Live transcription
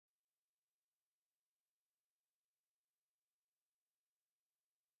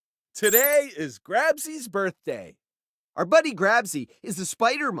Today is Grabsy's birthday. Our buddy Grabsy is a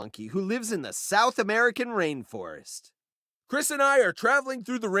spider monkey who lives in the South American rainforest. Chris and I are traveling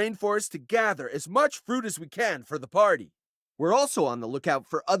through the rainforest to gather as much fruit as we can for the party. We're also on the lookout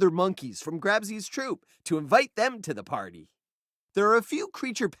for other monkeys from Grabsy's troop to invite them to the party. There are a few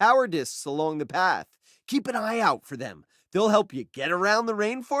creature power discs along the path. Keep an eye out for them. They'll help you get around the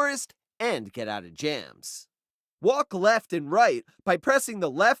rainforest and get out of jams. Walk left and right by pressing the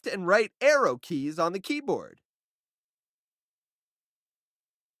left and right arrow keys on the keyboard.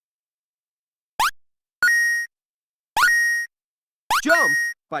 Jump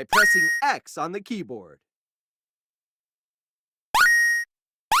by pressing X on the keyboard.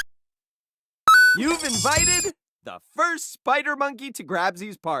 You've invited the first spider monkey to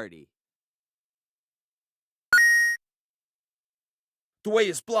Grabsy's party. The way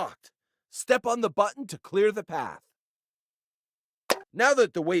is blocked. Step on the button to clear the path. Now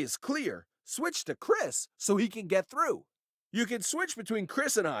that the way is clear, switch to Chris so he can get through. You can switch between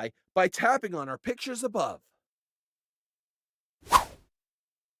Chris and I by tapping on our pictures above.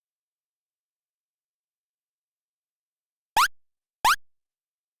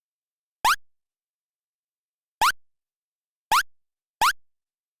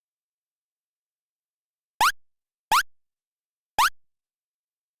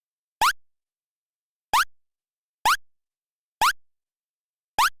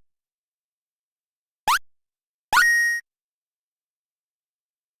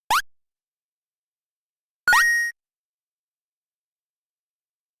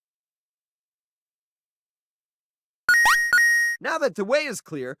 Now that the way is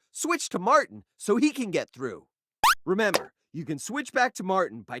clear, switch to Martin so he can get through. Remember, you can switch back to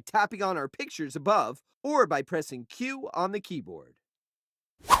Martin by tapping on our pictures above or by pressing Q on the keyboard.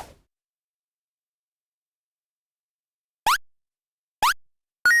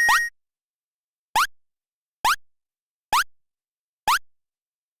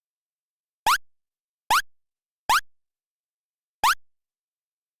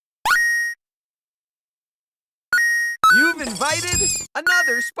 You've invited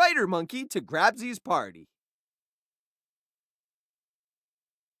another spider monkey to Grabsy's party.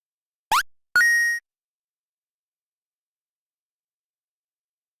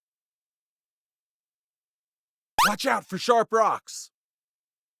 Watch out for sharp rocks.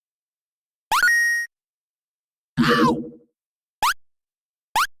 Ow!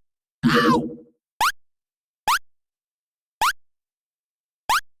 Ow!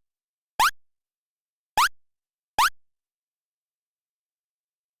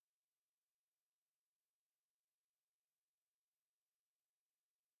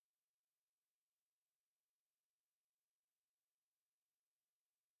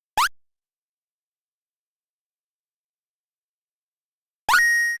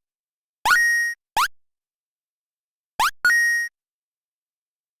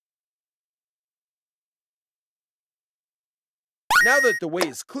 Now that the way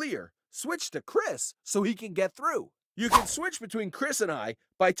is clear, switch to Chris so he can get through. You can switch between Chris and I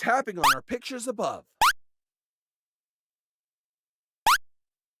by tapping on our pictures above.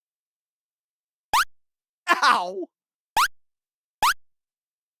 Ow!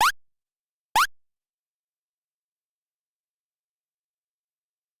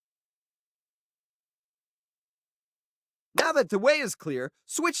 Now that the way is clear,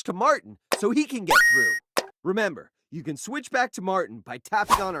 switch to Martin so he can get through. Remember, you can switch back to Martin by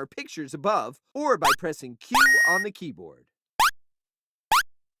tapping on our pictures above or by pressing Q on the keyboard.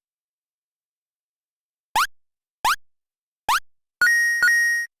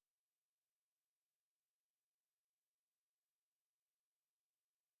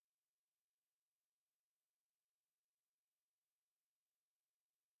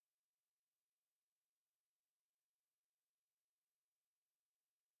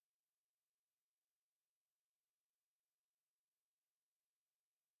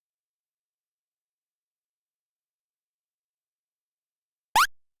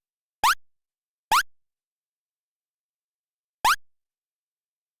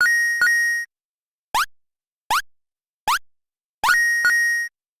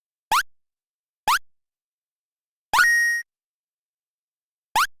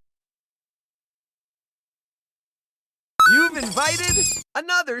 You've invited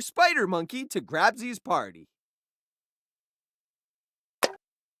another spider monkey to Grabsy's party.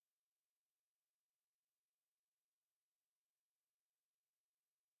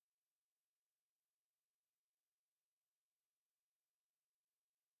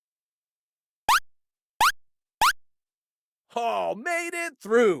 Oh, made it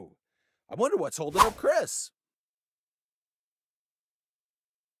through. I wonder what's holding up Chris.